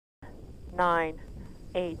9,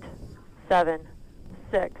 8, 7,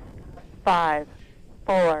 6, 5,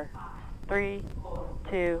 4, 3,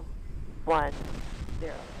 2, 1,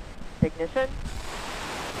 0. Ignition.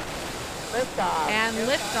 Liftoff. And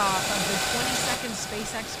liftoff of the 22nd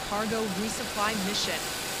SpaceX cargo resupply mission,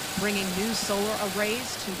 bringing new solar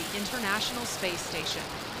arrays to the International Space Station.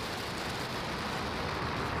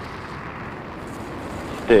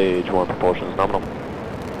 Stage 1 propulsion is nominal.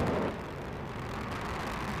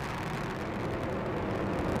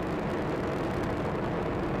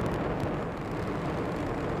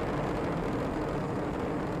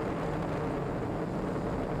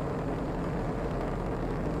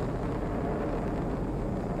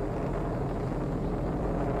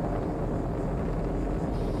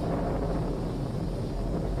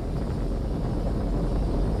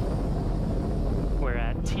 We're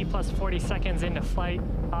at T plus 40 seconds into flight.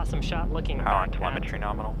 Awesome shot looking Power back and telemetry at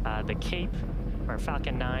nominal. the Cape, where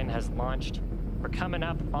Falcon 9 has launched. We're coming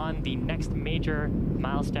up on the next major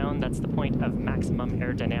milestone. That's the point of maximum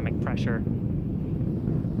aerodynamic pressure.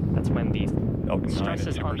 That's when the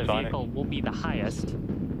stresses on the vehicle will be the highest.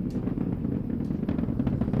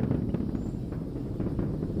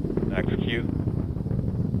 Execute.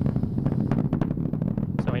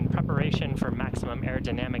 So in preparation for maximum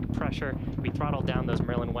aerodynamic pressure, we throttled down those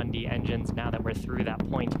Merlin 1D engines. Now that we're through that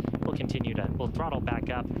point, we'll throttle back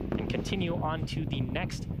up and continue on to the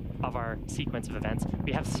next of our sequence of events.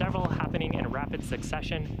 We have several happening in rapid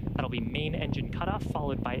succession. That'll be main engine cutoff,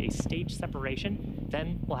 followed by a stage separation.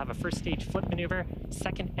 Then we'll have a first stage flip maneuver,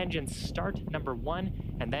 second engine start, number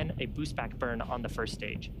 1, and then a boost back burn on the first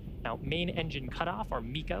stage. Now, main engine cutoff, or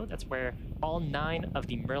MECO, that's where all 9 of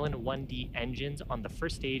the Merlin 1D engines on the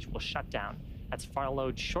first stage will shut down. That's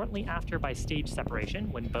followed shortly after by stage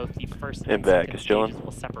separation, when both the first and second stages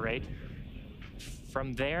will separate.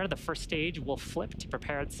 From there, the first stage will flip to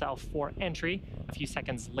prepare itself for entry. A few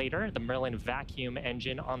seconds later, the Merlin vacuum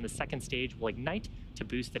engine on the second stage will ignite to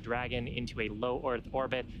boost the Dragon into a low Earth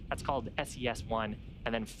orbit. That's called SES-1.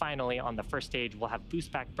 And then finally, on the first stage, we'll have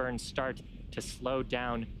boost back burn start to slow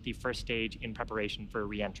down the first stage in preparation for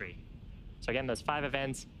re-entry. So again, those 5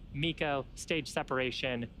 events: MECO, stage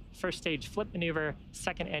separation, first stage flip maneuver,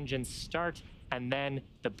 second engine start, and then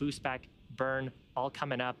the boost back burn, all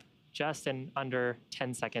coming up just in under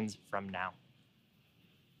 10 seconds from now.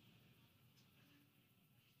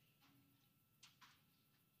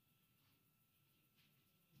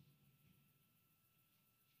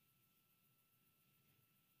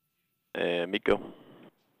 And MECO.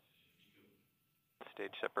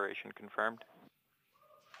 Stage separation confirmed.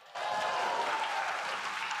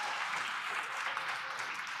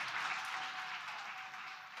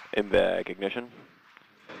 MVAC ignition.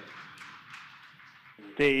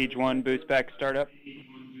 Stage 1 boost back startup.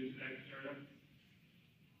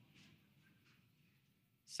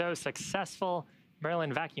 So successful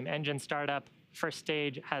Merlin vacuum engine startup. First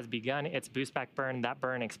stage has begun its boost back burn. That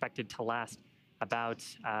burn expected to last about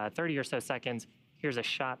 30 or so seconds. Here's a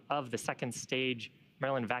shot of the second stage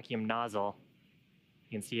Merlin vacuum nozzle.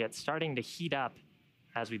 You can see it starting to heat up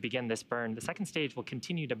as we begin this burn. The second stage will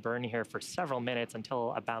continue to burn here for several minutes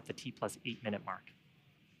until about the T plus 8 minute mark.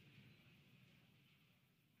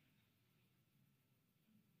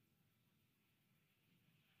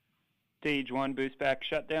 Stage 1 boost back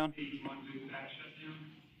shutdown. If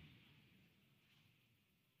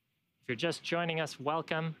you're just joining us,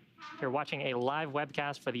 welcome. You're watching a live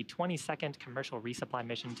webcast for the 22nd commercial resupply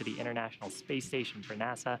mission to the International Space Station for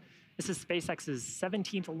NASA. This is SpaceX's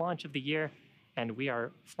 17th launch of the year, and we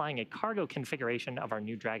are flying a cargo configuration of our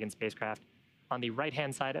New Dragon spacecraft. On the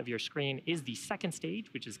right-hand side of your screen is the second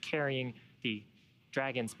stage, which is carrying the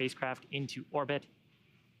Dragon spacecraft into orbit.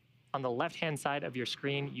 On the left-hand side of your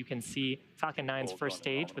screen, you can see Falcon 9's first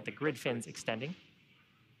stage with the grid fins extending.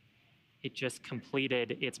 It just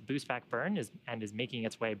completed its boost back burn and is making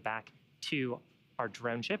its way back to our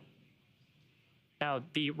drone ship. Now,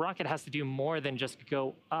 the rocket has to do more than just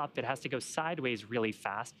go up. It has to go sideways really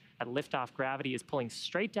fast. At liftoff, gravity is pulling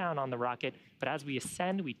straight down on the rocket, but as we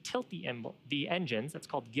ascend, we tilt the engines, that's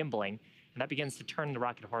called gimbaling, and that begins to turn the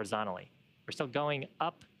rocket horizontally. We're still going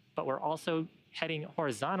up, but we're also heading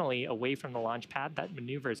horizontally away from the launch pad. That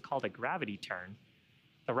maneuver is called a gravity turn.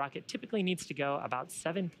 The rocket typically needs to go about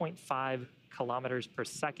 7.5 kilometers per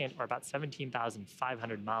second, or about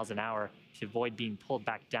 17,500 miles an hour, to avoid being pulled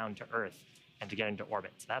back down to Earth and to get into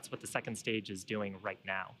orbit. So that's what the second stage is doing right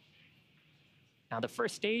now. Now, the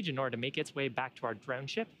first stage, in order to make its way back to our drone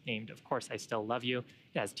ship, named, of course, I Still Love You,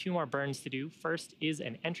 it has 2 more burns to do. First is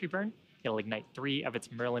an entry burn. It'll ignite 3 of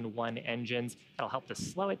its Merlin 1 engines. That'll help to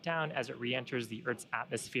slow it down as it re-enters the Earth's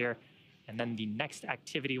atmosphere. And then the next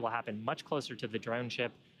activity will happen much closer to the drone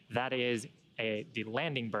ship. That is the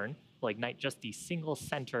landing burn. Will ignite just the single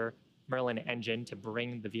center Merlin engine to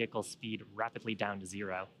bring the vehicle's speed rapidly down to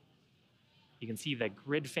 0. You can see the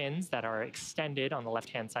grid fins that are extended on the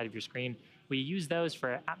left-hand side of your screen. We use those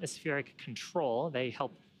for atmospheric control. They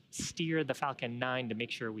help steer the Falcon 9 to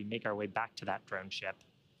make sure we make our way back to that drone ship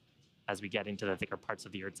as we get into the thicker parts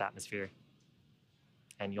of the Earth's atmosphere.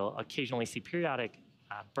 And you'll occasionally see periodic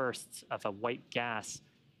bursts of a white gas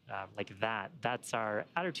like that. That's our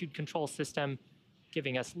attitude control system,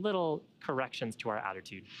 giving us little corrections to our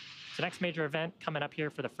attitude. So next major event coming up here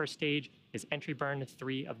for the first stage is entry burn.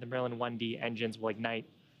 3 of the Merlin 1D engines will ignite.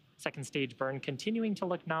 Second stage burn continuing to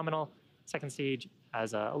look nominal. Second stage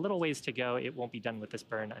has a little ways to go. It won't be done with this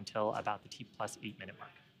burn until about the T+8 minute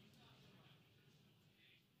mark.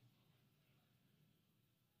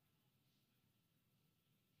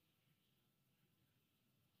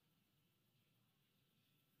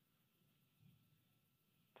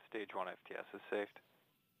 Stage 1 FTS is saved.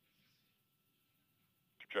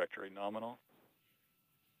 Trajectory nominal.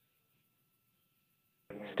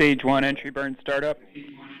 Stage 1 entry burn startup.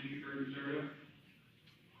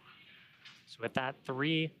 So with that,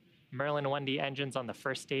 3 Merlin 1D engines on the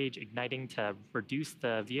first stage igniting to reduce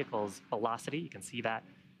the vehicle's velocity. You can see that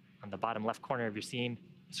on the bottom left corner of your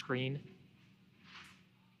screen.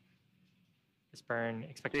 This burn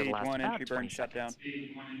expected to last about 20 seconds.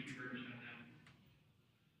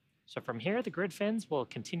 So from here, the grid fins will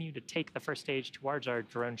continue to take the first stage towards our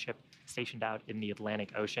drone ship stationed out in the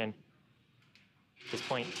Atlantic Ocean. At this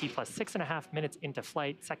point, T+6.5 minutes into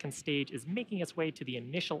flight, second stage is making its way to the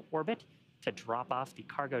initial orbit to drop off the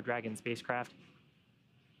Cargo Dragon spacecraft.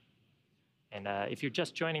 And if you're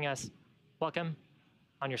just joining us, welcome.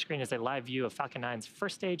 On your screen is a live view of Falcon 9's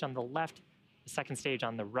first stage on the left, the second stage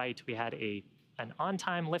on the right. We had an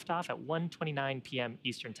on-time liftoff at 1:29 p.m.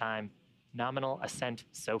 Eastern Time. Nominal ascent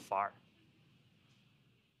so far.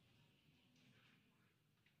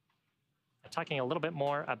 Talking a little bit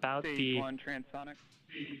more about Stage 1 transonic.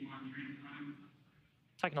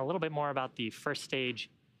 Talking a little bit more about the first stage.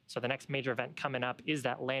 So the next major event coming up is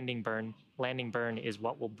that landing burn. Landing burn is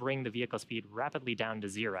what will bring the vehicle speed rapidly down to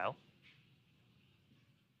 0.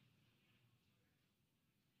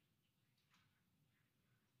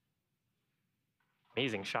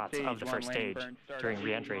 Amazing shots of the first stage during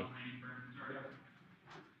re-entry.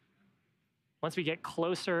 Once we get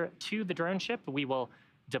closer to the drone ship, we will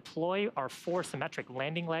deploy our 4 symmetric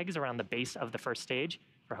landing legs around the base of the first stage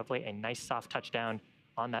for hopefully a nice soft touchdown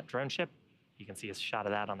on that drone ship. You can see a shot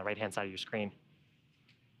of that on the right-hand side of your screen.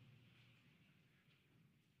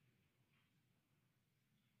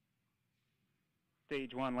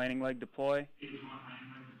 Stage 1 landing leg deploy.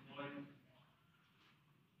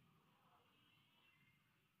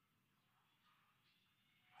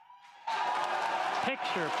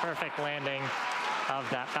 Picture perfect landing of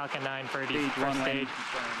that Falcon 9 for the first stage.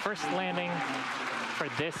 First landing for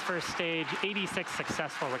this first stage. 86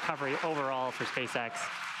 successful recovery overall for SpaceX.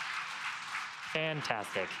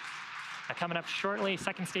 Fantastic. Now coming up shortly,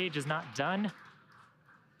 second stage is not done.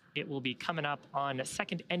 It will be coming up on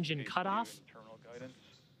second engine cutoff.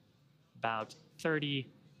 About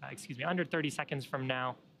under 30 seconds from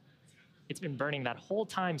now. It's been burning that whole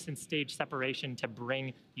time since stage separation to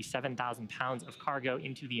bring the 7,000 pounds of cargo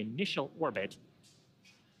into the initial orbit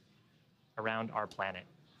around our planet.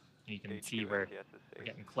 And you can see we're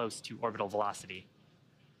getting close to orbital velocity.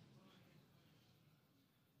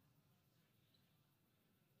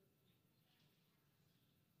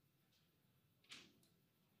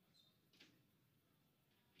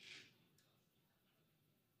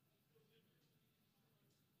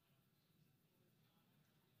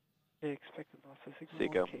 Expected loss of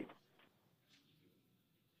signal.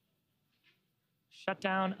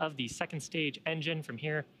 Shutdown of the second stage engine. From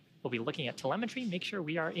here, we'll be looking at telemetry, make sure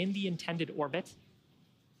we are in the intended orbit.